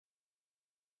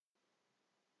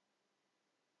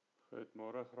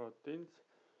Goeiemôre graad 10.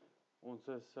 Ons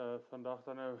is vandag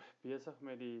dan nou besig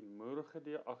met die Moer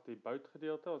gedeelte, die Bout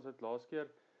gedeelte. Ons het laas keer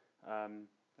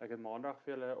ek het maandag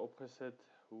vir julle opgesit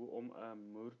hoe om 'n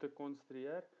moer te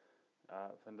konstrueer.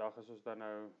 Vandag is ons dan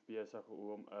nou besig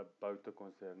hoe om 'n bout te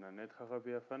konstrueer. Nou net gou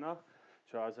weer vinnig.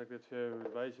 So as ek dit vir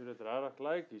jou wys hoe dit regtig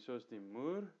lyk, hierso is die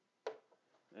moer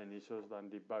en hierso is dan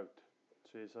die bout.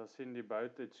 So jy sal sien die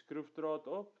bout het skroefdraad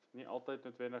op, nie altyd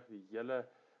noodwendig die hele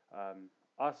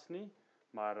as nie,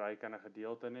 maar hy kan 'n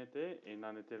gedeelte net hê en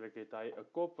dan natuurlik het hy 'n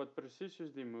kop wat presies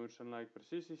soos die moer se lyk,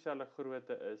 presies dieselfde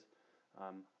grootte is.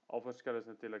 Al verskil is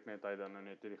natuurlik net hy dan nou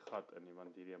net hierdie gat in nie,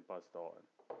 want hierdie een pas daarin.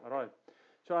 Alraai.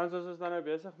 So as ons dan nou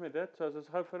besig met dit, so as ons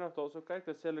gou vinnig daarso kyk,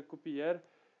 dan sê hulle kopieer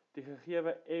die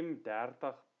gegewe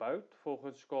M30 bout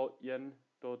volgens skaal 1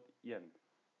 tot 1.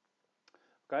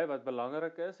 Okay, wat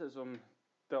belangrik is om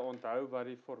te onthou wat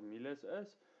die formules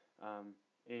is.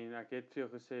 En ek het vir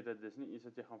jou gesê dat dis nie iets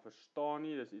wat jy gaan verstaan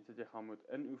nie, dis iets wat jy gaan moet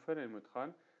inoefen en moet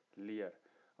gaan leer.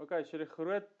 Okay, so die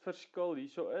groot verskil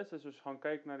hierso is ons gaan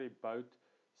kyk na die bout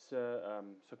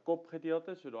se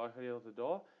kopgedeelte, so daai gedeelte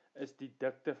daar is die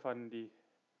dikte van die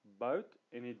bout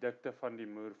en die dikte van die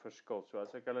moer verskil. So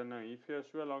as ek hulle nou hier vir jou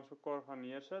so langs mekaar gaan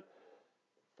neersit,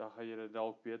 dan gaan jy dit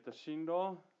dalk beter sien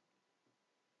daar.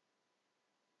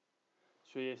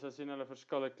 So jy sal sien hulle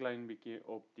verskil 'n klein bietjie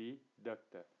op die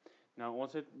dikte. Nou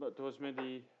ons het toe ons met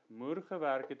die moer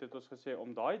gewerk het ons gesê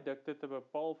om daai dikte te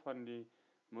bepaal van die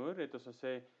moer, het ons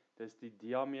gesê dis die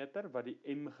diameter wat die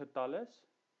M getal is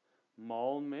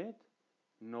maal met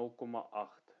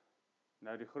 0,8.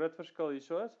 Nou die groot verskil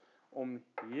hierso is om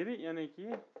hierdie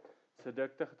enetjie se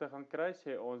dikte te gaan kry,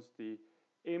 sê ons die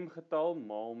M getal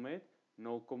maal met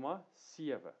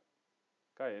 0,7.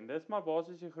 Okay, en dis maar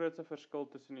basies die grootste verskil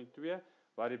tussen die twee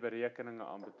wat die berekeninge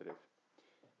aanbetref.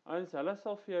 Hulle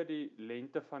sal vir jou die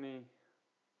lengte van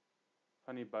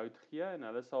die bout gee en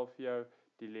hulle sal vir jou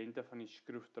die lengte van die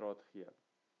skroefdraad gee.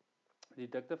 Die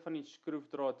dikte van die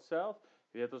skroefdraad self,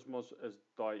 weet ons mos is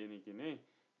daai enetjie, nê,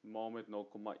 maal met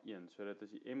 0,1. So dit is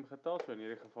die M getal, so in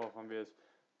hierdie geval gaan wees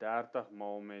 30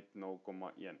 maal met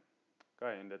 0,1.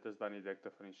 Okay, en dit is dan die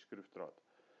dikte van die skroefdraad.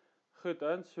 Goed,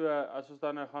 so as ons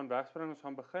dan nou gaan wegspring, ons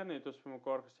gaan begin, het ons vir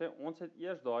mekaar gesê, ons het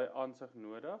eers daai aansig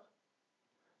nodig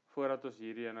voordat ons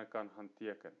hierdie ene kan gaan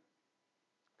teken.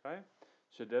 Okay,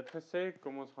 so dit gesê,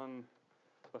 kom ons gaan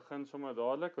begin sommer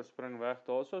dadelik, ons spring weg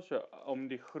daarso, so om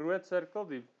die groot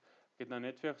sirkel, ek het nou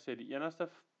net vir jou gesê, die enigste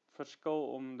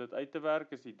verskil om dit uit te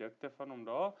werk is die dikte van hom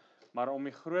daar, maar om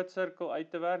die groot sirkel uit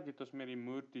te werk, het ons met die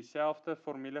moer dieselfde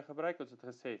formule gebruik, ons het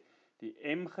gesê,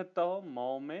 die M getal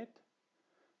maal met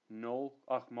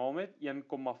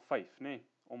 1,5, nê,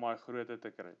 om daai grootte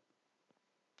te kry.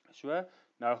 So,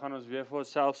 nou gaan ons weer vir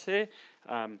onsself sê,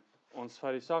 ons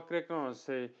vat die sakrekenaar, ons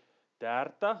sê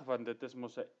 30, want dit is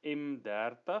mos 'n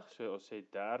M30, so ons sê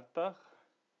 30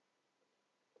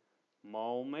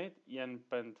 maal met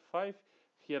 1,5,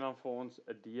 gee dan vir ons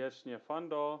 'n deursnee van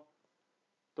daar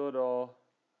tot daar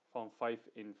van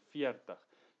 45.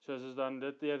 So as ons dan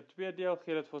dit deur 2 deel,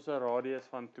 gee dit vir ons 'n radius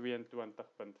van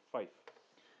 22,5.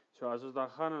 So as ons dan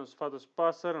gaan en ons vat ons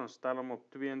passer en ons stel hom op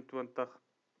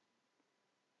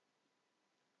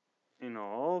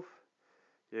 22,5,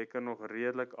 jy kan nog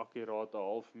redelik akkuraat 'n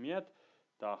half meet,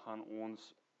 dan gaan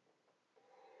ons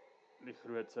die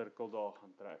groot sirkel daar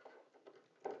gaan trek.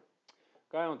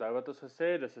 Okay, onthou wat ons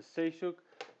gesê, dis 'n 6-hoek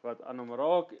wat aan hom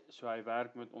raak, so hy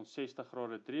werk met ons 60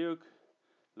 grade driehoek,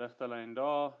 ligte lyn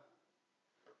daar,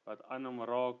 wat aan hom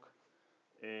raak,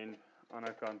 en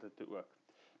ander kante toe ook.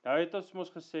 Nou het ons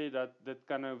mos gesê dat dit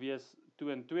kan nou wees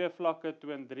toon 2 vlakke,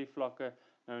 toon 3 vlakke.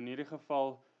 Nou in hierdie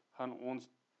geval gaan ons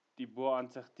die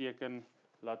bo-aansig teken,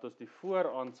 laat ons die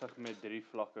voor-aansig met 3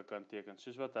 vlakke kan teken,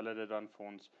 soos wat hulle dit dan vir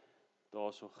ons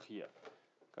daarso gee.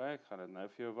 Okay, ek gaan dit nou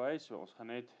vir jou wys, so ons gaan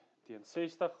net teen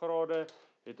 60 grade,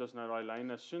 het ons nou daai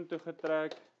lyne soontoe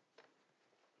getrek.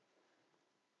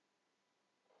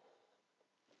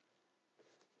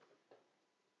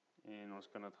 En ons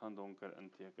kan dit gaan donker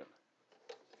inteken.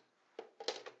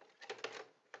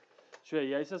 So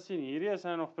jy sal sien, hierdie is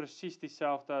nou nog presies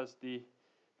dieselfde as die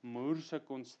moer se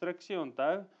konstruksie,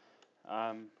 onthou.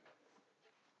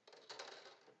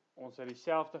 Ons het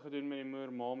dieselfde gedoen met die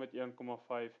moer maal met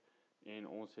 1,5 en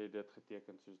ons het dit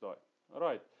geteken soos daai.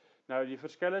 Alright. Nou die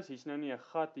verskil is, hier's nou nie 'n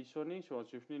gat hierso nie, so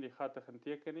ons hoef nie die gat te gaan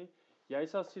teken nie. Jy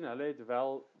sal sien, hulle het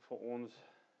wel vir ons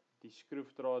die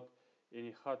skroefdraad en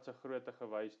die gat se grootte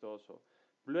gewys daarso.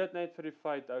 Bloot net vir die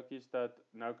feit, oukies, dat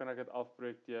nou kan ek dit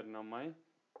afprojekteer na my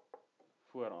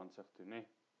vooraansig toe, nê.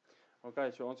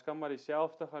 Okay, so ons kan maar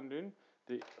dieselfde gaan doen.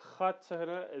 Die gat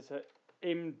se is 'n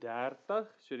M30,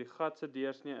 so die gat se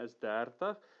deursnee is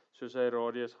 30, so sy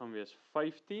radius gaan wees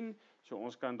 15, so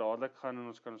ons kan dadelik gaan en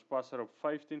ons kan ons passer op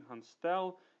 15 gaan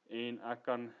stel, en ek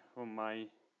kan vir my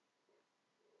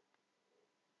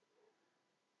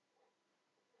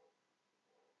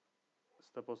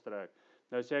stippels trek.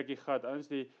 Nou sê ek die gat, ons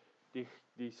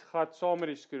die gat saam met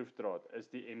die skroefdraad is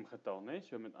die M getal, né?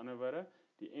 So met ander woorde,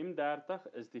 die M30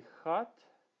 is die gat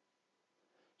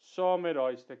saam met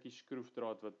daai stukkie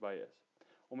skroefdraad wat by is.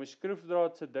 Om die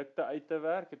skroefdraad se dikte uit te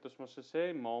werk, het ons mos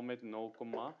gesê maal met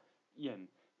 0,1.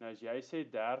 Nou as jy sê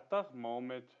 30 maal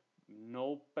met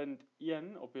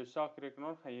 0,1 op jou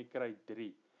sakrekenaar, gaan jy kry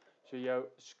 3. So jou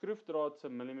skroefdraad se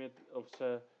millimeter of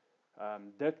se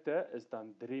dikte is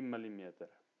dan 3 mm.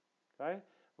 Okay?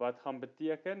 Wat gaan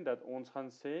beteken dat ons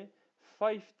gaan sê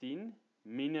 15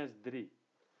 minus 3,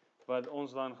 wat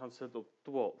ons dan gaan sit op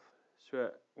 12.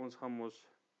 So ons gaan mos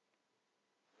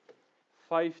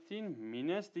 15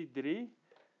 minus die 3,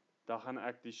 dan gaan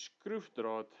ek die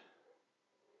skroefdraad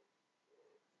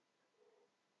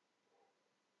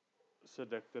se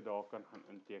dikte daar kan gaan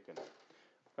inteken.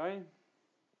 Okay?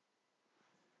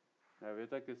 Nou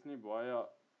weet ek, is nie baie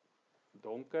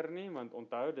donker nie, want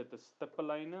onthou, dit is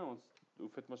stippellyne, ons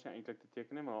hoef dit mos nie eintlik te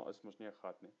teken nie, maar is mos nie 'n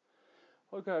gat nie.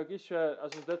 Okay, so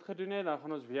as ons dit gedoen het, dan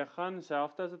gaan ons weer gaan,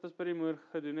 selfde as dit ons by die moer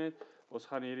gedoen het, ons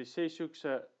gaan hierdie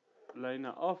 6-hoekse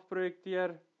lyne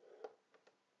afprojekteer,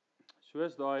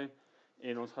 soos daai,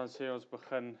 en ons gaan sê ons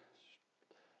begin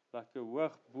lekker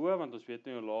hoog bo, want ons weet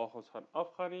nie hoe laag ons gaan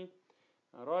afgaan nie.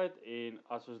 Alright, en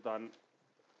as ons dan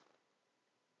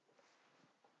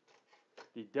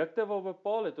die dikte wil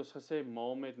bepaal, het ons gesê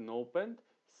maal met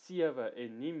 0,7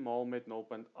 en nie maal met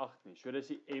 0,8 nie. So dis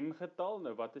die M-getal.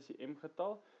 Nou wat is die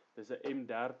M-getal? Dis 'n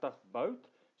M30 bout.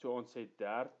 So ons sê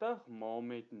 30 maal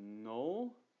met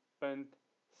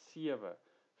 0,7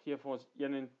 gee vir ons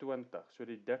 21. So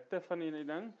die dikte van hierdie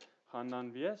ding gaan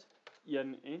dan wees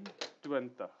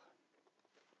 21.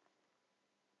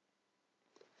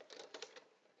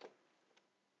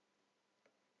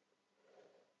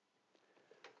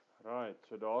 Right,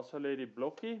 so daar sal lê die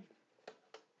blokkie.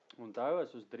 Onthou,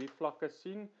 as ons 3 vlakke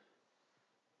sien,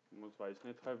 ons wys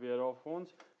net gou weer daar vir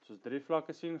ons. As ons 3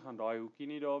 vlakke sien, gaan daai hoekie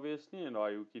nie daar wees nie en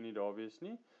daai hoekie nie daar wees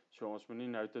nie. So ons moet nie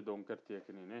nou te donker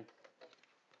teken nie, né?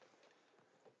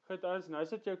 Goed, nou is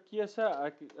dit jou keuse.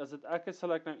 As dit ek is,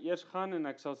 sal ek nou eers gaan en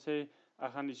ek sal sê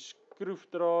ek gaan die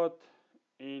skroefdraad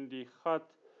en die gat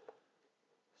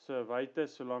se wyte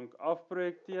so lank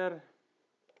afprojekteer.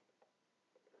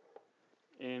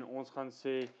 En ons gaan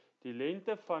sê die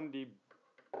lengte van die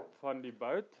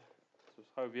bout, soos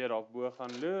gou weer daarbo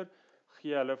gaan loer,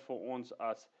 gee hulle vir ons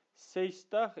as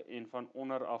 60 en van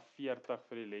onder af 40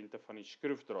 vir die lengte van die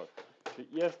skroefdraad. So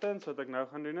eerstens wat ek nou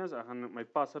gaan doen is, ek gaan my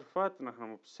passer vat en ek gaan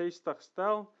hom op 60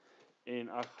 stel en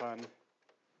ek gaan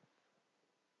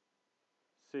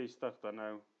 60 dan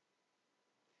nou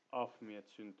afmeet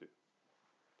soontoe.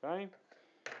 Okay?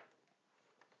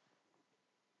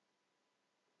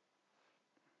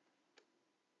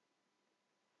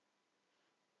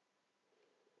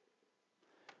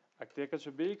 Ek teken so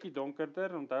 'n bietjie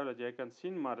donkerder, onthou dat jy kan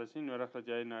sien, maar dis nie nodig dat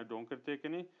jy nou donker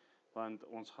teken nie, want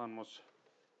ons gaan mos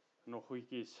nog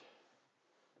goedjies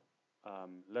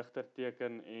ligter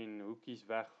teken en hoekies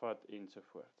wegvat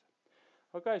ensovoorts.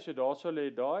 Okay, so daarso lê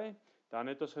daai, dan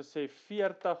het ons gesê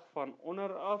 40 van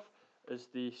onder af is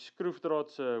die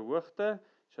skroefdraad se hoogte,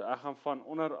 so ek gaan van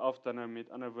onder af dan nou met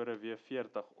ander woorde weer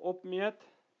 40 opmeet,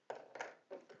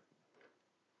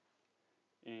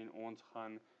 en ons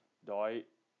gaan daai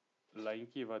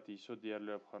lyntjie wat hierso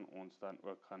deurloop gaan ons dan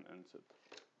ook gaan insit.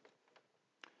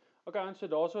 Okay, en so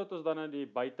daarso het ons dan nou die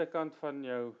buitekant van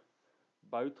jou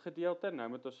boutgedeelte. Nou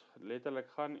moet ons letterlik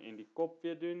gaan en die kop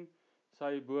weer doen,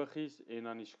 sy bogies en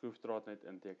dan die skroefdraad net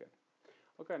inteken.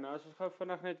 Okay, nou as ons gou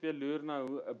vinnig net weer loer na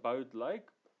hoe 'n bout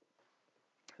lyk,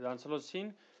 dan sal ons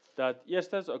sien dat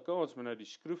eerstens ons moet nou die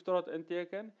skroefdraad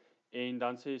inteken en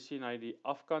dan sê jy sien hy die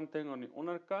afkanting aan die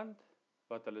onderkant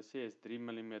wat hulle sê is 3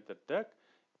 mm dik.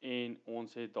 En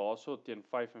ons het daarso teen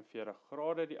 45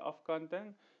 grade die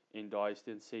afkanting en daai is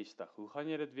teen 60. Hoe gaan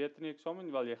jy dit weet in die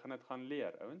eksamen? Wel, jy gaan dit gaan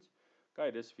leer, ouens.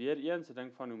 Okay, dis weer eens 'n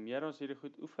ding van hoe meer ons hierdie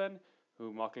goed oefen,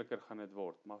 hoe makliker gaan dit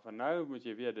word. Maar vir nou moet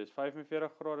jy weet, dis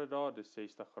 45 grade daar, dis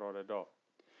 60 grade daar.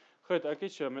 Goed, okay,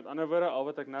 so met ander woorde, al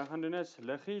wat ek nou gaan doen is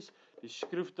liggies, die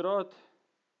skroefdraad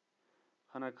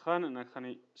gaan ek gaan en ek gaan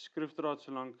die skroefdraad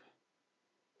so lank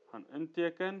gaan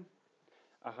inteken.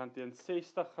 Ek gaan teen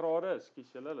 60 grade,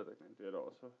 ekskuus julle, laat ek net weer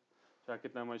daarso. So ek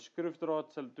het nou my skroefdraad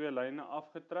se 2 lyne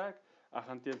afgetrek. Ek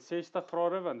gaan teen 60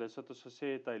 grade, want dis wat ons gesê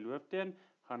het hy loop teen,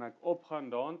 gaan ek opgaan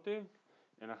daartoe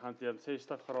en ek gaan teen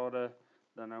 60 grade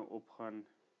dan nou opgaan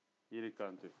hierdie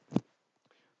kant toe.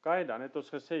 Okay, dan het ons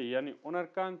gesê hier aan die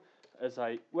onderkant is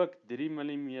hy ook 3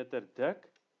 mm dik.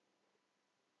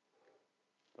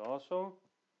 Daarso.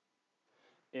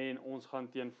 En ons gaan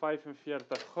teen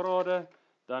 45 grade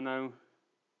dan nou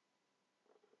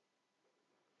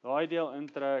daai deel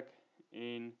intrek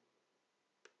en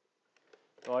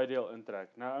daai deel intrek.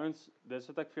 Nou ouens, dis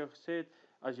wat ek vir jou gesê het,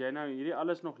 as jy nou hierdie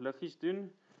alles nog liggies doen,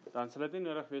 dan sal dit nie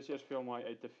nodig wees eers vir jou om hy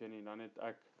uit te vee nie, dan het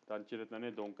jy dit nou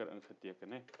net donker ingeteken,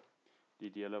 né? Die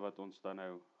dele wat ons dan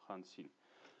nou gaan sien.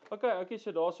 Okay,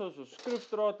 so daarso is ons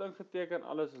skroefdraad ingeteken,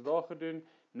 alles is daar gedoen.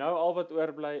 Nou al wat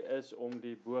oorbly is om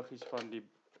die bogies van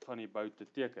die bout te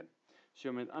teken.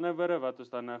 So met ander woorde wat ons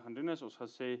dan nou gaan doen is ons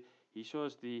gaan sê hierso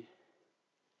is die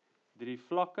 3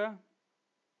 vlakke.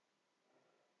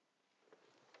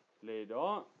 Lê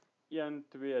daar 1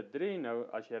 2 3. Nou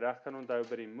as jy reg kan onthou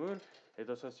by die moer, het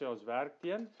ons gesê ons werk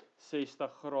teen 60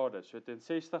 grade. So teen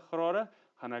 60 grade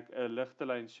gaan ek 'n ligte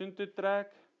lyn soontoe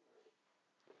trek.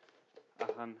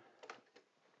 Ek gaan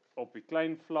op die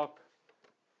klein vlak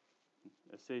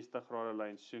 'n 60 grade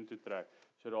lyn soontoe trek.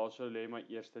 So daarso lê my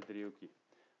eerste driehoekie.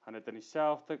 Gaan dit aan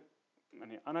dieselfde aan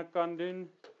die ander kant doen.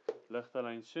 Ligte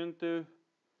lyn soontoe,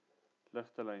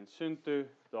 ligte lyn soontoe,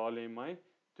 daar lê my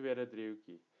tweede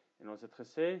driehoekie. En ons het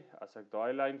gesê as ek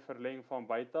daai lyn verleng van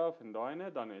buite af en daai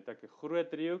net, dan het ek 'n groot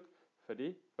driehoek vir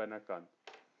die binnekant.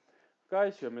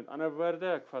 Okay, so met ander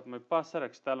woorde, ek vat my passer,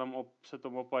 ek stel hom op, sit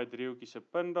hom op daai driehoekie se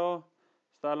punt daar,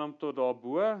 stel hom tot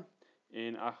daarbo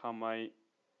en ek gaan my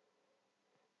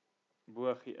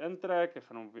bogie intrek, ek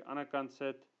gaan hom op die ander kant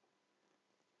sit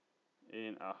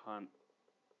en ek gaan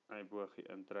my bogie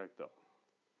intrek daar.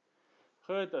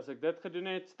 Goed, as ek dit gedoen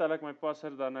het, stel ek my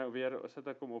passer dan nou weer, sit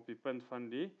ek hom op die punt van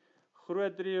die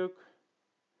groot driehoek,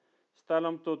 stel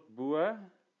hom tot bo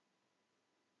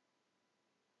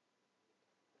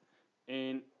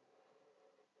en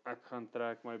ek gaan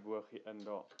trek my bogie in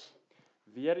daar.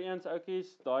 Weereens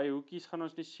oukies, daai hoekies gaan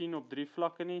ons nie sien op 3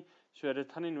 vlakke nie, so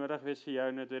dit gaan nie nodig wees vir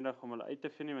jou noodwendig om hulle uit te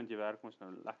vee nie, want jy werk mos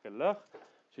nou lekker lig.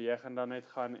 So jy gaan dan net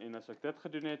gaan en as ek dit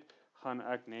gedoen het, gaan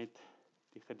ek net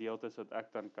die gedeeltes wat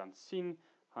ek dan kan sien,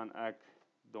 gaan ek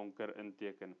donker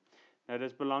inteken. Nou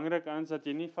dis belangrik ouens dat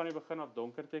jy nie van die begin af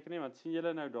donker teken nie, want sien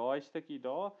julle nou daai stukkie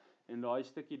daar en daai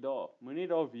stukkie daar. Moenie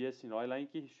daar wees nie, daai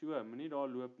lyntjie so, moenie daar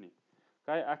loop nie.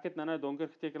 Okay, ek het nou donker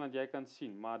geteken dat jy kan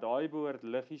sien, maar daai behoort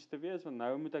liggies te wees, want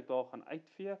nou moet ek daar gaan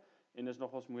uitvee en is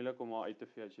nogals moeilik om daar uit te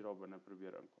vee as jy daar binne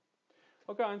probeer inkom.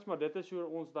 Okay, ouens, maar dit is hoe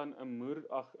ons dan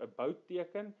 'n bout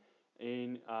teken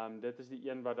en dit is die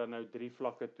een wat dan nou 3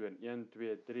 vlakke toon, 1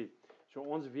 2 3. So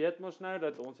ons weet mos nou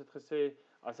dat ons het gesê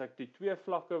as ek die 2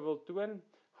 vlakke wil toon,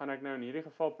 gaan ek nou in hierdie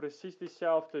geval presies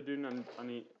dieselfde doen aan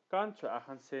die kant. So ek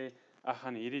gaan sê ek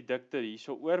gaan hierdie dikte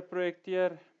hierso oor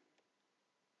projekteer.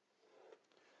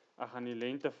 Ek gaan die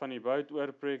lengte van die bout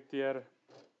oor projekteer.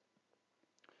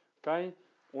 Okay,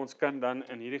 ons kan dan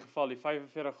in hierdie geval die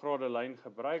 45 grade lyn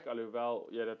gebruik, alhoewel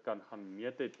jy dit kan gaan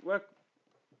meet het ook.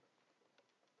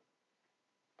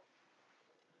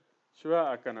 So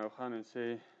ek kan nou gaan en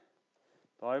sê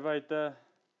daai wyte,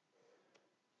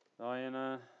 daai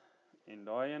ene en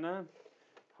daai ene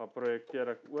gaan projekteer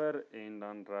ek oor en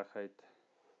dan reguit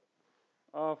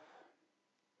af.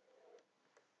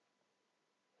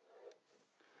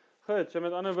 Goed, so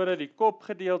met ander woorde die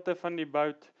kopgedeelte van die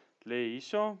bout lê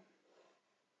hierso.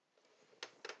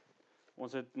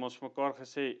 Ons het mos mekaar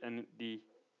gesê in die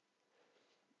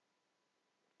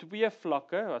 2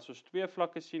 vlakke, as ons 2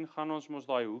 vlakke sien, gaan ons mos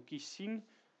daai hoekies sien.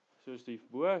 Soos die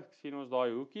bo, sien ons daai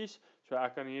hoekies, so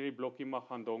ek kan hierdie blokkie mag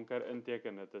gaan donker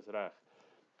inteken, dit is reg.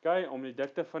 Okay, om die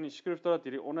dikte van die skroefdraad,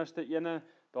 hierdie onderste ene,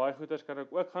 daai goeders kan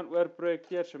ek ook gaan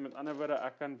oorprojekteer, so met ander woorde,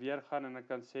 ek kan weer gaan en ek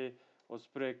kan sê, ons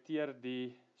projekteer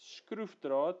die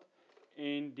skroefdraad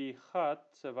en die gat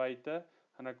se wyte,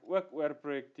 gaan ek ook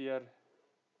oorprojekteer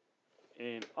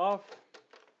en af.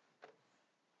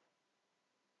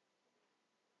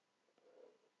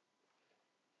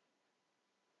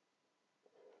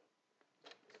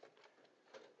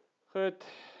 Goed,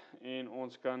 en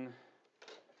ons kan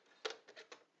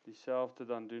dieselfde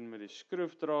dan doen met die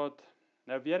skroefdraad.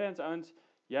 Nou weer eens ouens,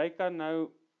 jy kan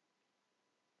nou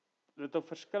dit op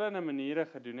verskillende maniere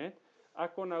gedoen het.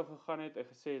 Ek kon nou gegaan het en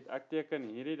gesê het, ek teken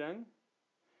hierdie ding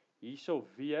hierso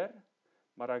weer,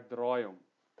 maar ek draai hom,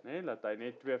 né, laat hy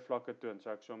net 2 vlakke toon, so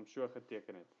ek hom so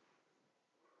geteken het.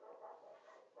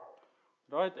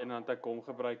 Right, en dan het ek hom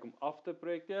gebruik om af te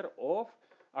projekteer, of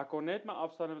ek kon net my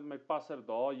afstande met my passer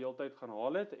daar heeltyd gaan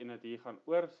haal het en dit hier gaan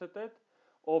oorsit het,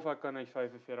 of ek kan 'n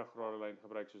 45 grade lyn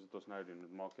gebruik soos dit ons nou doen.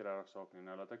 Dit maak nie regtig saak nie.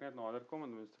 Nou laat ek net nader kom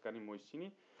want mense kan nie mooi sien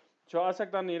nie. So as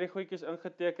ek dan hierdie goedjies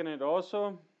ingeteken het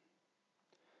daarso,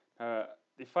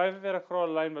 die 45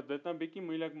 grade lyn wat dit nou bietjie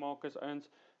moeilik maak is ouens,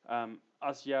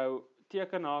 as jou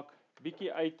tekenhaak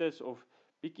bietjie uit is of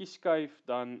bietjie skuif,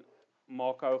 dan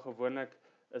maak hy gewoonlik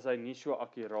is hy nie so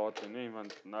akkuraat nie,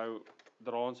 want nou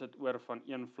dra ons dit oor van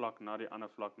een vlak na die ander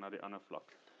vlak na die ander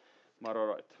vlak. Maar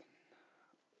alright.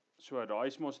 So daai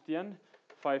is mos teen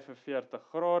 45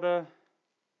 grade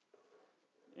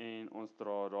en ons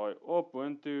dra daai op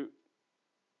boontoe.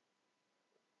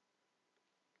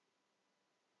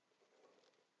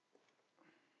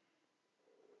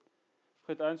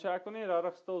 Goed, en so ek wil nie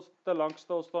regtig te lank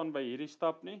stil staan by hierdie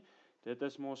stap nie. Dit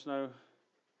is mos nou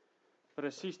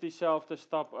presies dieselfde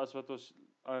stap as wat ons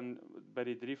by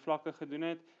die 3 vlakke gedoen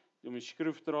het. Om die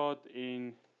skroefdraad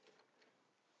en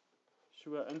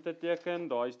so in te teken.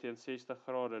 Daai is teen 60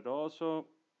 grade daarso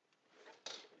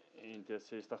en teen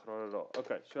 60 grade daar.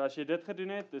 Okay, so as jy dit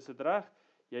gedoen het, dis dit reg.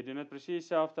 Jy doen dit presies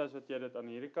dieselfde as wat jy dit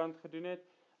aan hierdie kant gedoen het.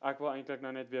 Ek wil eintlik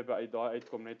nou net weer by daai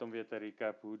uitkom net om weer te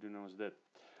recap hoe doen ons dit.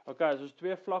 Okay, as ons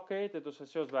 2 vlakke het ons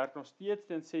gesê ons werk nog steeds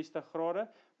teen 60 grade,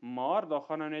 maar daar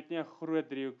gaan nou net nie 'n groot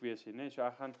driehoek wees nie, so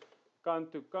ek gaan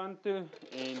kant toe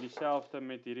en dieselfde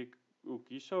met hierdie hoek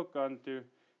hierso kant toe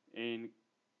en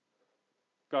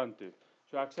kant toe.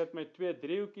 So ek sit my 2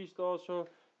 driehoekies daarso,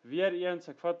 weer eens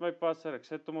ek vat my passer, ek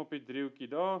sit hom op die driehoekie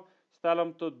daar, stel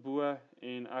hom tot bo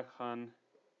en ek gaan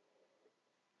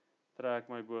trek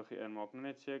my bogie in, maak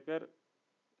net seker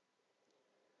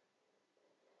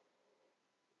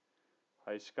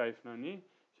hy skuif nou nie.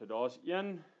 So daar's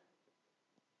 1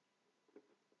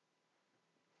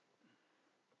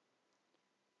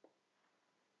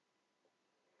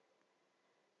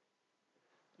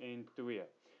 en 2.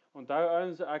 Onthou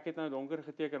ouens, ek het nou donker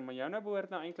geteken, maar joune behoort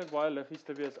nou eintlik baie liggies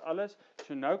te wees alles.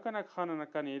 So nou kan ek gaan en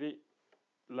ek kan hierdie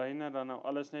lyne dan nou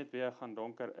alles net weer gaan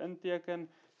donker inteken,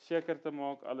 seker te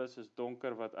maak alles is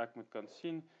donker wat ek moet kan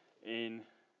sien en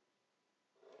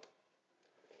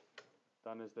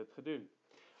dan is dit gedoen.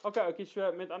 Okay,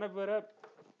 so met ander woorde,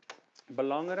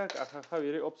 belangrik, ek gaan gou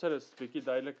hierdie opsit, is bietjie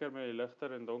duideliker met die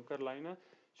ligter en donker lyne.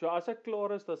 So as ek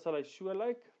klaar is, dan sal hy so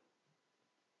lyk.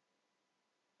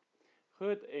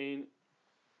 Goed, en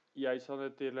jy sal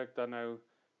natuurlik dan nou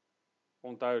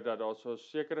onthou dat daar so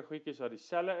sekere goedjies wat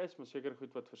dieselfde is, maar sekere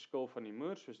goed wat verskil van die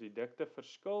moer, soos die dikte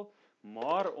verskil,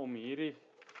 maar om hierdie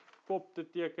kop te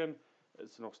teken,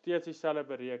 is nog steeds dieselfde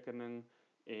berekening,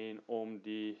 en om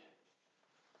die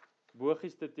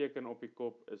bogies te teken op die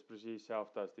kop, is presies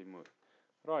dieselfde as die moer.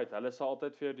 Right, hulle sal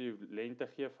altyd vir jou die lengte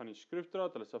gee van die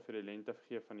skroefdraad, hulle sal vir die lengte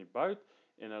gee van die bout,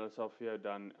 en hulle sal vir jou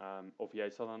dan, of jy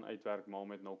sal dan uitwerk maal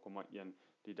met 0,1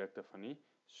 die dikte van die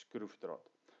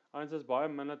skroefdraad. Anders is baie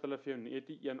min dat hulle vir jou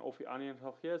net die een of die ander een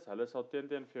sal gee, hulle sal teen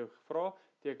vir jou vra,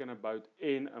 teken 'n bout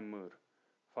en 'n moer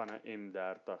van 'n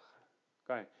M30.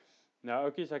 Okay. Nou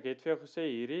oukies, ek het vir jou gesê,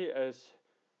 hierdie is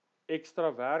ekstra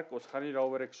werk, ons gaan nie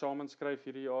daaroor eksamen skryf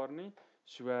hierdie jaar nie,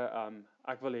 so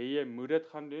ek wil hê jy moet dit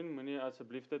gaan doen, moenie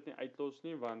asseblief dit nie uitlos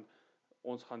nie, want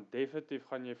ons gaan definitief,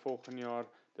 gaan jy volgende jaar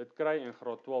dit kry, en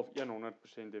graad 12,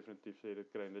 100% definitief sê dit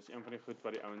kry, en dis een van die goed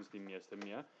wat die ouens die meeste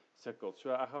mee sukkel. So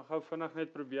ek gaan gou vinnig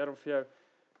net probeer om vir jou,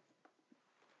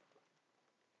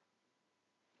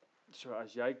 so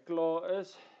as jy klaar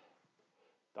is,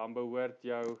 dan behoort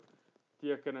jou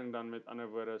tekening dan met ander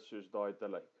woorde soos daai te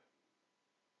lyk.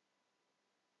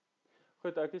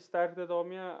 Goed, ek is sterkte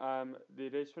daarmee, die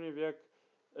res van die week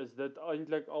is dit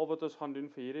eintlik al wat ons gaan doen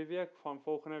vir hierdie week, van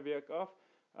volgende week af,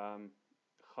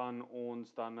 gaan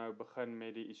ons dan nou begin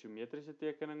met die isometriese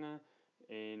tekeninge,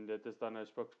 en dit is dan nou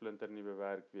spiksplinter nuwe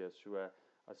werk wees, so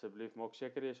asseblief maak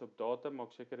seker jy is op datum,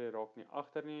 maak seker jy raak nie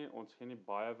agter nie, ons gee nie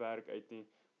baie werk uit nie,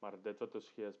 maar dit wat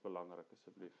ons gee is belangrik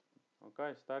asseblief.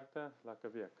 Okay, sterkte,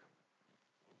 lekker week.